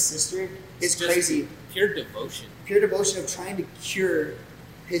for his sister. It's crazy. Pure devotion. Pure devotion of trying to cure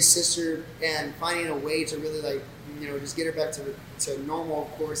his sister and finding a way to really like just get her back to normal,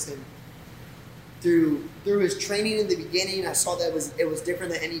 of course. And through his training in the beginning, I saw that it was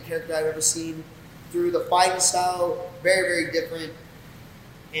different than any character I've ever seen. Through the fighting style, very very different,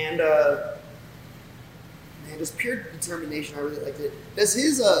 and just pure determination. I really liked it. Does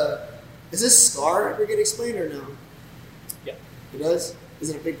his scar ever get explained or no? Yeah, it does. Is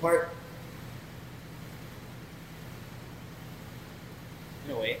it a big part?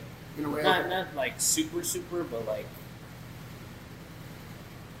 In a way. Not like super, but like.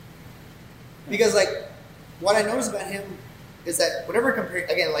 Because like, what I noticed about him is that whenever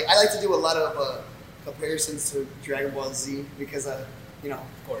again, like I like to do a lot of comparisons to Dragon Ball Z because of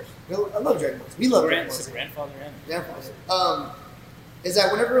course, I love Dragon Ball Z. We love Dragon Ball Z. Grandfather and grandfather. is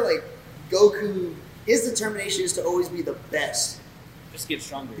that whenever like Goku, his determination is to always be the best. Just get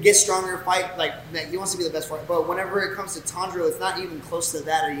stronger. Get stronger, fight, like, he wants to be the best fighter. But whenever it comes to Tanjiro, it's not even close to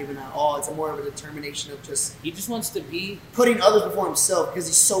that or even at all. It's more of a determination of just... He just wants to be... putting others before himself because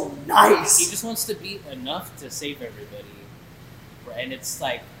he's so nice. He just wants to be enough to save everybody. And it's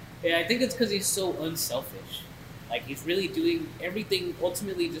like... Yeah, I think it's because he's so unselfish. Like, he's really doing everything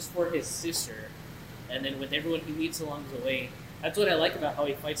ultimately just for his sister. And then with everyone he meets along the way. That's what I like about how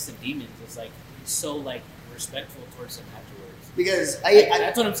he fights the demons. It's like, he's so, like, respectful towards them afterwards. Because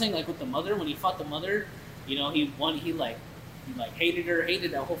that's what I'm saying. Like with the mother, when he fought the mother, you know, he hated her,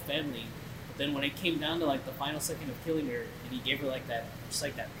 hated that whole family. But then when it came down to like the final second of killing her, and he gave her like that, just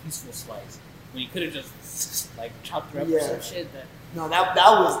like that peaceful slice, when he could have just like chopped her up or some shit. That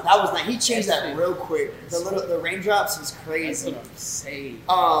was nice. He changed that real quick. The raindrops was crazy. That's what I'm saying.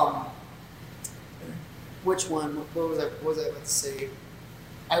 Which one? What was I about to say?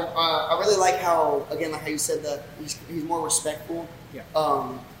 I really like how, again, like how you said that he's more respectful. Yeah.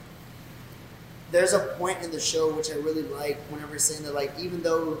 There's a point in the show which I really like whenever it's saying that, like, even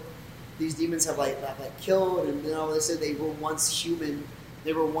though these demons have like killed and then all this, they were once human.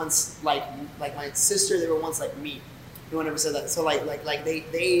 They were once like my sister. They were once like me. No one ever said that. So like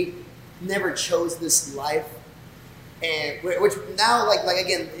they never chose this life. And which now like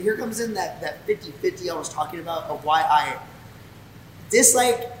again, here comes in that 50-50 I was talking about of why I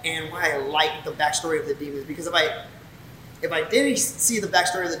dislike and why I like the backstory of the demons. Because if I didn't see the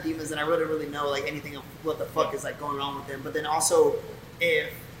backstory of the demons, then I wouldn't really know like anything of what the fuck is like going on with them. But then also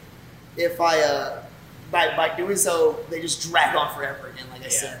if I by doing so, they just drag on forever again, like I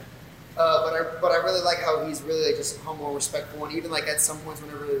said. But I really like how he's really like just humble and respectful, and even like at some points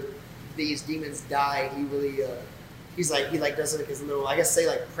whenever these demons die, he really he does like his little, I guess, say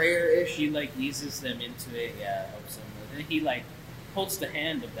like prayer-ish. He like eases them into it, helps them. And then he like holds the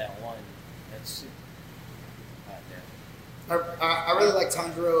hand of that one. That's I really like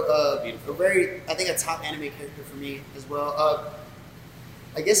Tanjiro. I think a top anime character for me as well.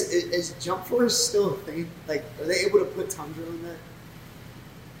 I guess is Jump Force still a thing? Like, are they able to put Tanjiro in that?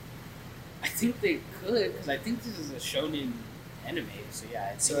 I think they could, because I think this is a shonen anime. So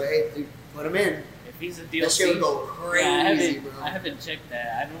yeah. So hey, dude, put him in. If he's a DLC, that shit would go crazy, bro. I haven't checked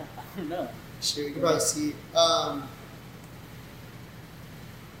that. I don't know. Shit, we can probably see.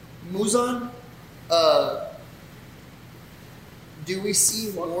 Muzan, do we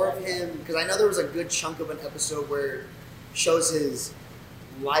see more of him? Because I know there was a good chunk of an episode where it shows his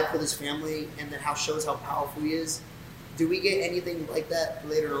life with his family and then shows how powerful he is. Do we get anything like that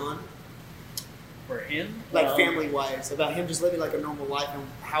later on? For him? Like family-wise, about him just living like a normal life and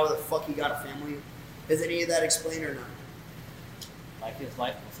how the fuck he got a family? Is any of that explained or not? Like his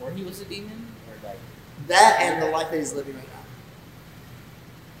life before he was a demon? Or like that and the life that he's living right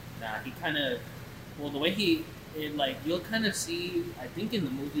now? Nah, he kind of... Well, the way you'll kind of see, I think in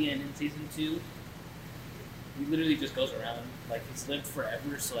the movie and in season 2, he literally just goes around. Like, he's lived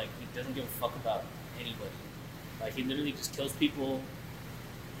forever, so like he doesn't give a fuck about anybody. Like, he literally just kills people.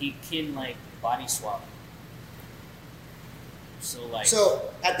 He can, like, body swap. So, like...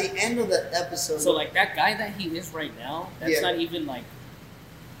 So, at the end of the episode... So, like, that guy that he is right now, that's not even, like,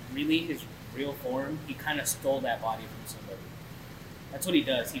 really his real form. He kind of stole that body from somebody. That's what he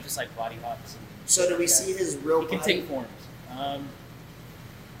does. He just, like, body hops. So, do we see his real body? He can take forms.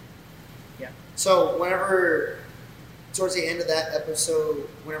 Yeah. So, whenever... Towards the end of that episode,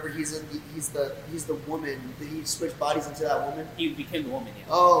 whenever he's the woman, did he switch bodies into that woman? He became the woman, yeah.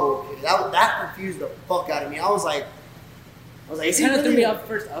 Oh, okay. That confused the fuck out of me. I was like, it kind of threw me off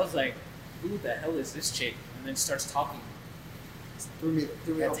first. I was like, who the hell is this chick? And then starts talking. Threw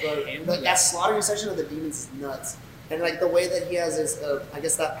me off. That slaughtering section of the demons is nuts. And like the way that he has his, I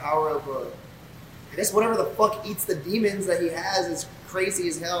guess that power of, I guess whatever the fuck eats the demons that he has is crazy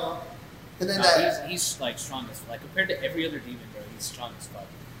as hell. And then he's like strong as like compared to every other demon, bro. He's strong as fuck.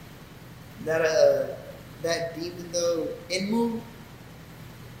 That demon though, Inmu.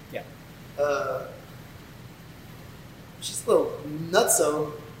 Yeah. She's a little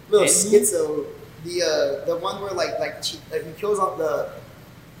nutso, little schizo. The one where like he kills off the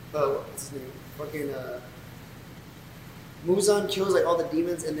what's his name? Fucking Muzan kills like all the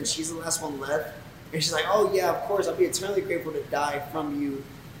demons, and then she's the last one left, and she's like, oh yeah, of course, I'll be eternally grateful to die from you.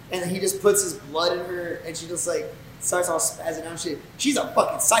 And he just puts his blood in her, and she just like starts all spazzing out and shit. She's a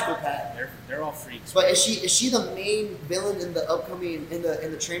fucking psychopath. They're all freaks. But is she the main villain in the upcoming in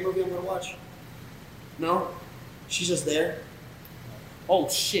the train movie I'm gonna watch? No, she's just there. Oh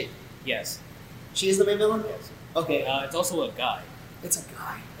shit! Yes. She is the main villain. Yes. Okay. It's also a guy. It's a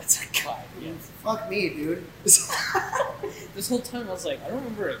guy. That's a guy. Yes. Fuck me, dude. This whole time I was like, I don't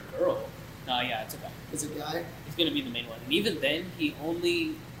remember a girl. No, yeah, it's a guy. It's a guy. He's gonna be the main one, and even then, he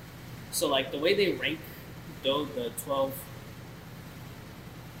only. So like the way they rank, though the 12.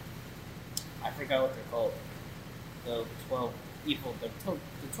 I forgot what they're called. The 12 evil, the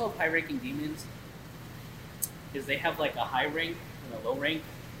 12 high-ranking demons. Is they have like a high rank and a low rank.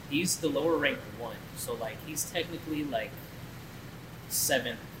 He's the lower ranked one, so like he's technically like the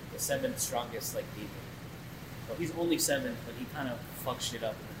seventh strongest like demon. So he's only seventh, but he kind of fucks shit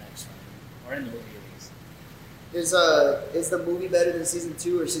up in the next one, or in the movie at least. Is the movie better than season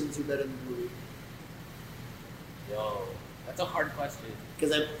 2 or season 2 better than the movie? Yo, that's a hard question.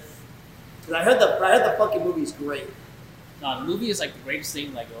 Because I heard the fucking movie's great. No, the movie is like the greatest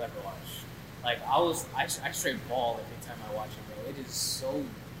thing like you'll ever watch. Like I straight ball every time I watch it, bro. It is so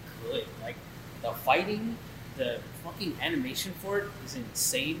good. Like the fighting, the fucking animation for it is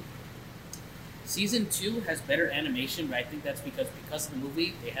insane. Season 2 has better animation, but I think that's because of the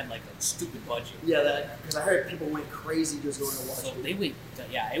movie, they had like a stupid budget. Yeah, because I heard people went crazy just going to watch So it. they went,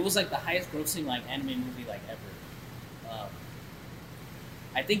 yeah, it was like the highest grossing like anime movie like ever.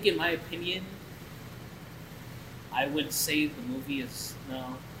 I think in my opinion, I would say the movie is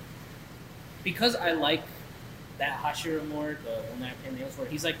no, because I like that Hashira more, the one that I played nails for.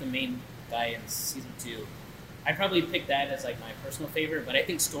 He's like the main guy in season 2. I'd probably pick that as like my personal favorite, but I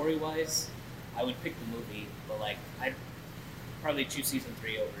think story wise, I would pick the movie. But like I'd probably choose season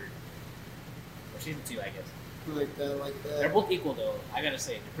 3 over or season 2, I guess. Like that. They're both equal though. I gotta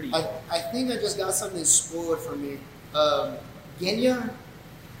say, they're pretty equal. I think I just got something spoiled for me. Genya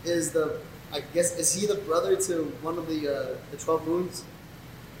is is he the brother to one of the 12 moons?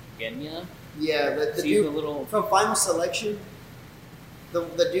 Genya? Yeah, the He's dude the little. from Final Selection.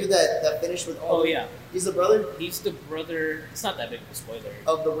 The dude that finished with all. Oh yeah, he's the brother he's the brother. It's not that big of a spoiler.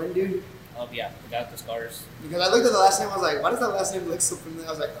 of the wind dude. Yeah, the guy with the scars. Because I looked at the last name, I was like, why does that last name look so familiar?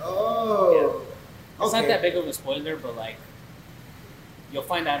 I was like, oh. It's Okay. not that big of a spoiler, but like you'll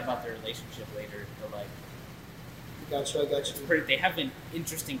find out about their relationship later. But like, I got you. they have an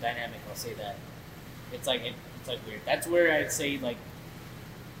interesting dynamic. I'll say that. It's like weird. That's where I'd say like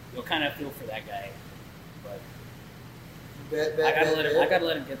you'll kind of feel for that guy, but I gotta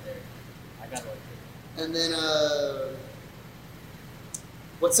let him get there. I gotta let him get there. And then,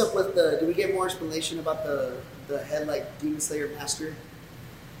 what's up with do we get more explanation about the head, like, Demon Slayer Master?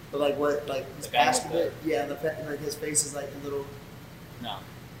 But, like, what, like, his The guy past with bit? Yeah, like, his face is, like, a little... No,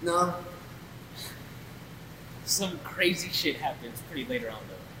 No? some crazy shit happens pretty later on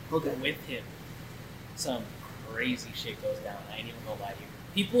though. Okay. With him, some crazy shit goes down. I ain't even gonna lie to you.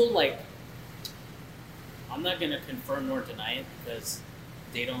 People like, I'm not gonna confirm nor deny it because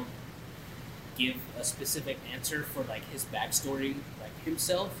they don't give a specific answer for like his backstory, like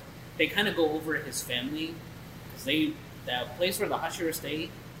himself. They kind of go over his family because that place where the Hashira stay,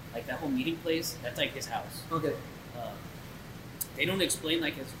 like that whole meeting place, that's like his house. Okay. They don't explain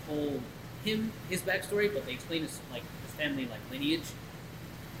like his backstory, but they explain his family like lineage.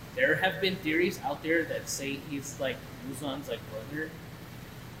 There have been theories out there that say he's like Muzan's like brother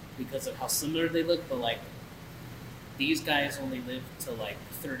because of how similar they look, but like these guys only lived to like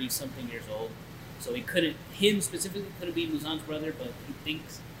 30 something years old, so him specifically couldn't be Muzan's brother, but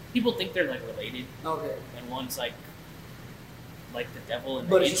people think they're like related. Okay. And one's like the devil and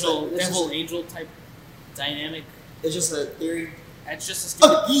But the it's angel, just like- angel type dynamic. It's just a theory. That's just a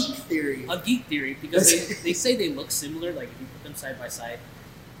stupid A geek theory. A geek theory, because they say they look similar, like if you put them side by side.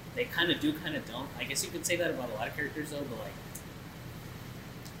 They kind of do, kind of don't. I guess you could say that about a lot of characters though, but like,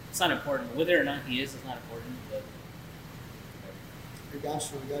 it's not important. Whether or not he is not important, but... I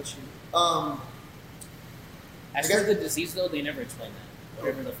got you. As for the disease though, they never explain that.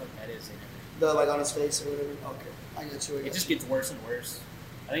 Whatever the fuck that is, they never... The, like, on his face or whatever? Okay. I got you. It just gets worse and worse.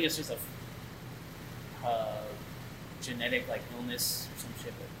 I think it's just a genetic like illness or some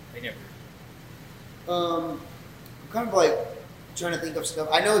shit, but they never... I'm kind of like trying to think of stuff.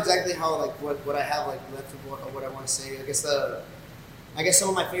 I know exactly how like what I have like left of what I want to say. I guess some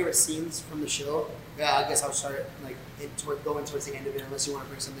of my favorite scenes from the show. Yeah, I guess I'll start like going towards the end of it unless you want to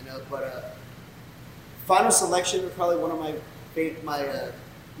bring something up. But Final Selection was probably one of my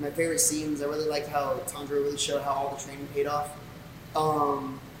favorite scenes. I really liked how Tanjiro really showed how all the training paid off.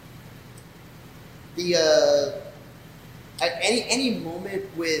 At any moment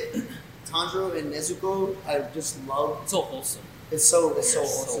with Tanjiro and Nezuko, I just love. It's so wholesome. It's so So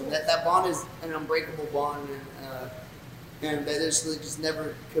awesome. That bond is an unbreakable bond, and that just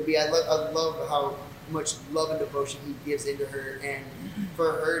never could be. I love how much love and devotion he gives into her, and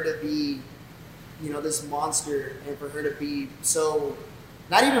for her to be this monster, and for her to be so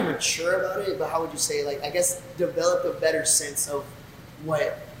not even mature about it, but how would you say, like, I guess developed a better sense of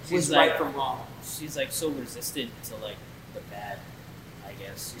what was right from wrong. She's like so resistant to like the bad, I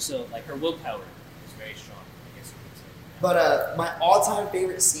guess. So like her willpower is very strong, I guess you could say. But my all-time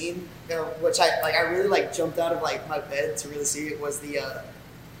favorite scene, which I really like jumped out of like my bed to really see it, was the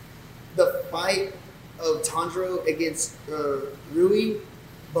fight of Tanjiro against Rui.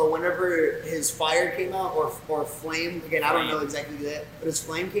 But whenever his fire came out, or flame, again, I don't know exactly that, but his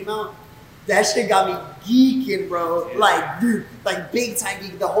flame came out, that shit got me geeking, bro. Yeah. Like, dude, like big time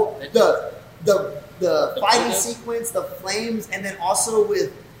geek. The whole, the fighting sequence, the flames, and then also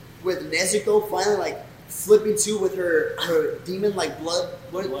with Nezuko finally like flipping to with her demon like blood.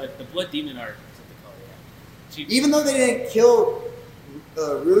 The blood demon art is what they call it. Yeah. Even though they didn't kill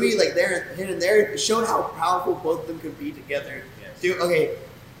Rui like there and there, it showed how powerful both of them could be together. Yes. Dude, okay.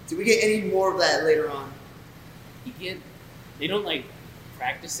 Do we get any more of that later on? They don't like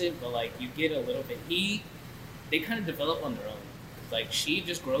practice it, but like you get a little bit. They kind of develop on their own. Like she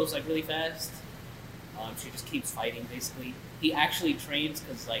just grows like really fast. She just keeps fighting basically. He actually trains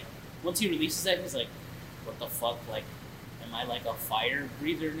because like once he releases that, he's like, what the fuck? Like, am I like a fire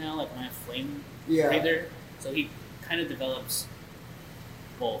breather now? Like, am I a flame breather? So he kind of develops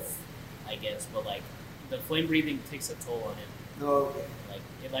both, I guess. But like the flame breathing takes a toll on him. Oh, okay. Like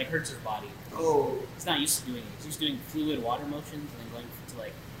it like hurts his body. Oh. He's not used to doing it. He's used to doing fluid water motions and then going to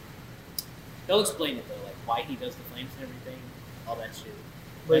like. They'll explain it though, like why he does the flames and everything, all that shit.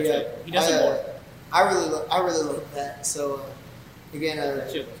 But yeah, he does it more. I really love that. So again,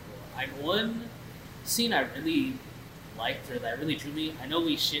 that shit was cool. Like one scene I really liked or that really drew me. I know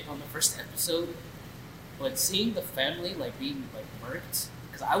we shit on the first episode, but seeing the family like being like murked,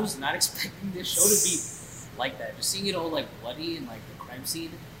 because I was not expecting this show to be like that. Just seeing it all like bloody and like the crime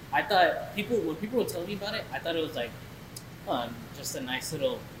scene. I thought when people were telling me about it, I thought it was like just a nice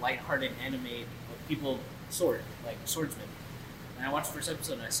little lighthearted anime with people swordsmen. And I watched the first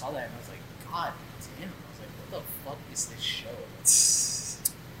episode and I saw that and I was like, God damn! I was like, what the fuck is this show?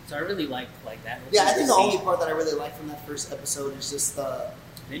 So I really liked like that. Yeah, I think the only part that I really liked from that first episode is just the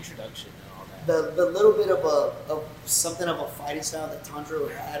introduction and all that. The little bit of something of a fighting style that Tanjiro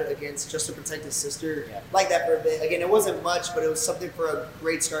had against just to protect his sister. Yeah. Like that for a bit. Again, it wasn't much, but it was something for a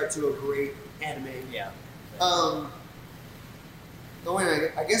great start to a great anime. Yeah.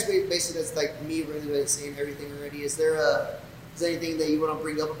 I guess basically that's like me really saying everything already. Is there anything that you want to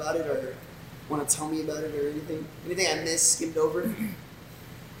bring up about it or want to tell me about it or anything? Anything I missed, skimmed over?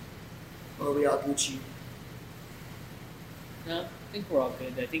 Or are we all Gucci? No, I think we're all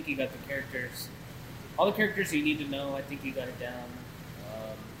good. I think you got the characters. All the characters you need to know, I think you got it down.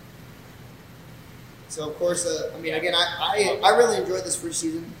 So, of course, again, I really enjoyed this first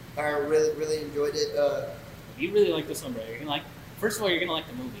season. I really, really enjoyed it. If you really like this one, bro, you're gonna like. First of all, you're gonna like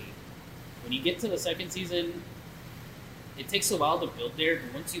the movie. When you get to the second season, it takes a while to build there,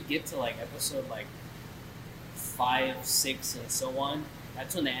 but once you get to like episode like 5, 6, and so on,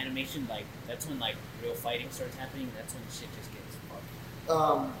 that's when the animation that's when like real fighting starts happening. That's when shit just gets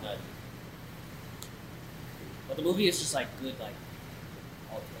fucking nutty. But the movie is just like good, like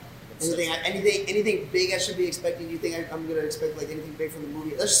all throughout. Anything big I should be expecting? You think I'm gonna expect like anything big from the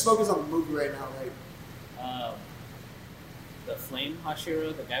movie? Let's just focus on the movie right now, like. The Flame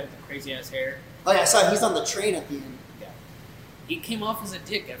Hashira, the guy with the crazy ass hair. Oh yeah, I saw he's on the train at the end. Yeah, he came off as a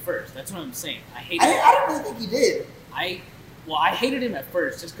dick at first. That's what I'm saying. I don't really think he did. I hated him at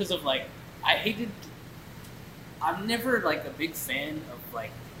first just because of like I'm never like a big fan of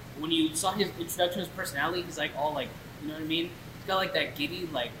like when you saw his introduction, his personality. He's like all like, you know what I mean? He's got like that giddy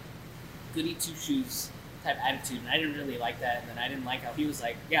like goody two shoes type attitude, and I didn't really like that. And then I didn't like how he was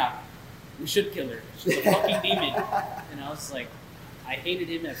like, yeah, we should kill her. She's a fucking demon. And I was like, I hated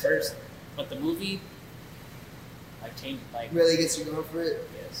him at first, but the movie like changed. Like really gets you going for it.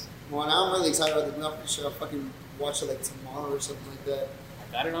 Yes. Well, now I'm really excited about the new show. I'll fucking watch it like tomorrow or something like that.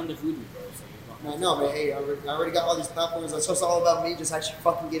 I got it on the Voodoo, bro. So you don't. I know, but hey, I already got all these platforms. It's just all about me just actually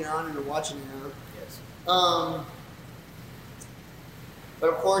fucking getting on and watching it now. Yes. But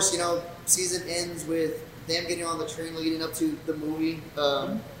of course, season ends with them getting on the train leading up to the movie.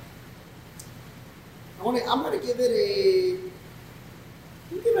 I'm gonna give it a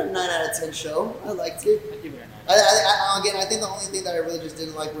 9 out of 10 show. I liked it. I give it a 9. I think the only thing that I really just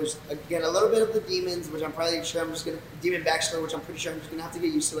didn't like was again a little bit of the demons, which I'm probably sure I'm just gonna demon backstory, which I'm pretty sure I'm just gonna have to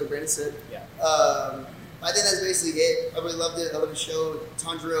get used to, like Brandon said. Yeah. I think that's basically it. I really loved it. I love the show.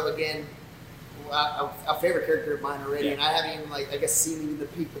 Tanjiro again, a favorite character of mine already, and I haven't even seen the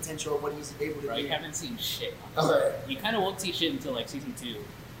peak potential of what he's able to do. You haven't seen shit. Okay. You kind of won't see shit until like season 2.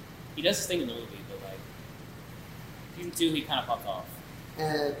 He does his thing in the movie, but like season 2, he kind of popped off.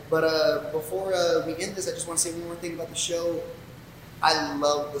 But before we end this, I just want to say one more thing about the show. I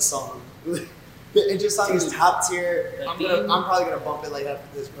love the song. The intro song is top tier. I'm probably gonna bump it like after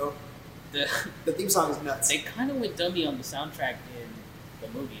this, bro. The theme song is nuts. They kind of went dummy on the soundtrack in the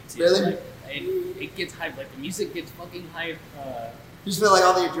movie too. Really? Like, it gets hyped. Like the music gets fucking hyped. You just feel like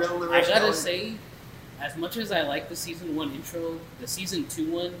all the adrenaline. I gotta say, as much as I like the season 1 intro, the season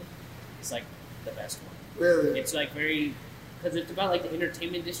 2 one is like the best one. Really? It's like very, because it's about like the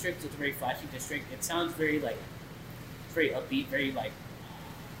entertainment district. It's a very flashy district. It sounds very like, very upbeat, very like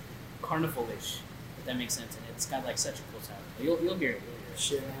carnival-ish, if that makes sense. And it's got like such a cool sound. You'll hear it. You'll hear it.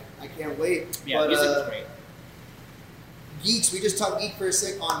 Shit, man. I can't wait. Yeah, but, music is great. Geeks, we just talked geek for a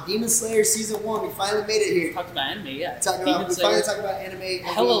sec on Demon Slayer season 1. We finally made it here. Talked about anime, yeah. We finally talked about anime.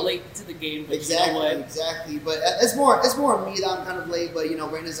 Hella late to the game, but exactly, you know what? Exactly. But it's more me that I'm kind of late. But you know,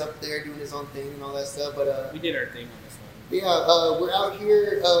 Brandon's up there doing his own thing and all that stuff. But we did our thing on this one. Yeah, we're out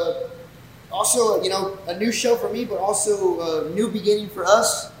here. Also, you know, a new show for me, but also a new beginning for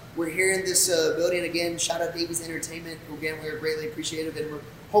us. We're here in this building again. Shout out Davies Entertainment. Again, we're greatly appreciative, and we're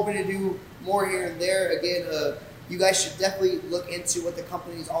hoping to do more here and there. Again, you guys should definitely look into what the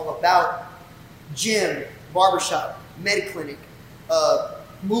company is all about. Gym, barbershop, mediclinic,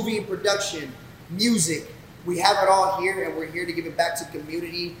 movie and production, music. We have it all here, and we're here to give it back to the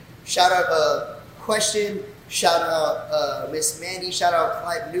community. Shout out Question. Shout out Miss Mandy. Shout out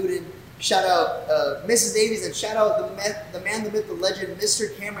Clyde Newton. Shout out Mrs. Davies, and shout out the man, the myth, the legend,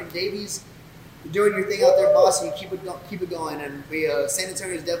 Mr. Cameron Davies. You're doing your thing out there, boss, and you keep it going. And we, San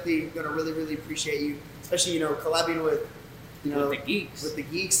Antonio is definitely going to really, really appreciate you, especially, you know, collabing with, you know, with the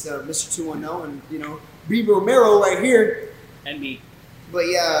geeks, Mr. 210, and you know, B. Romero right here, and me. But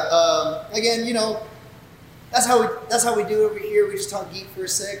yeah, again, you know, that's how we do it over here. We just talk geek for a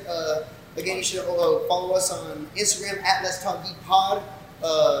sec. Again, you should follow us on Instagram at Let's Talk Geek Pod.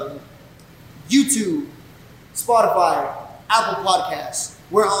 YouTube, Spotify, Apple Podcasts.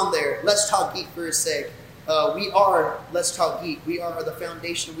 We're on there. Let's Talk Geek for a sec. We are Let's Talk Geek. We are the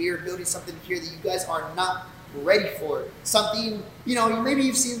foundation. We are building something here that you guys are not ready for. Something, you know, maybe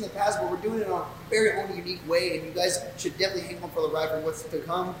you've seen in the past, but we're doing it in a very own unique way, and you guys should definitely hang on for the ride for what's to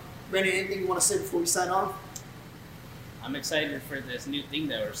come. Brandon, anything you want to say before we sign off? I'm excited for this new thing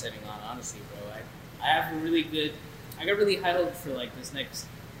that we're setting on, honestly, bro. I got really high hopes for like this next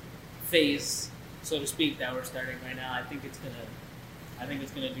phase, so to speak, that we're starting right now. I think it's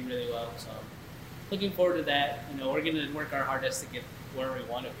gonna do really well. So looking forward to that. You know, we're gonna work our hardest to get where we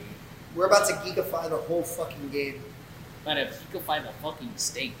want to be. We're about to geekify the whole fucking game. About to geekify the fucking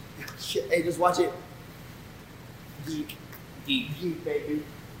state. Hey, just watch it. Geek, baby.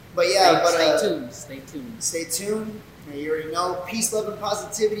 But yeah, stay tuned. Stay tuned. And you already know. Peace, love, and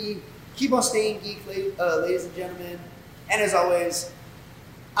positivity. Keep on staying geek, ladies and gentlemen. And as always,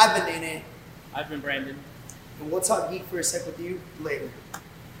 I've been Nene. I've been Brandon. And we'll talk geek for a sec with you later.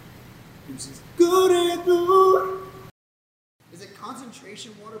 Deuces. Good and good. Is it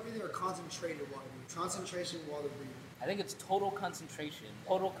concentration water breathing or concentrated water breathing? Concentration water breathing. I think it's total concentration.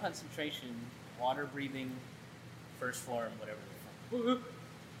 Total concentration, water breathing, first form, whatever the fuck.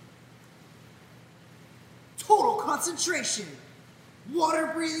 Total concentration,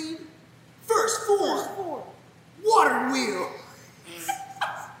 water breathing, first form, water wheel.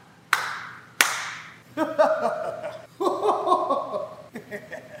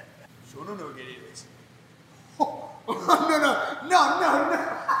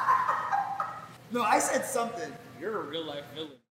 No, I said something. You're a real life villain.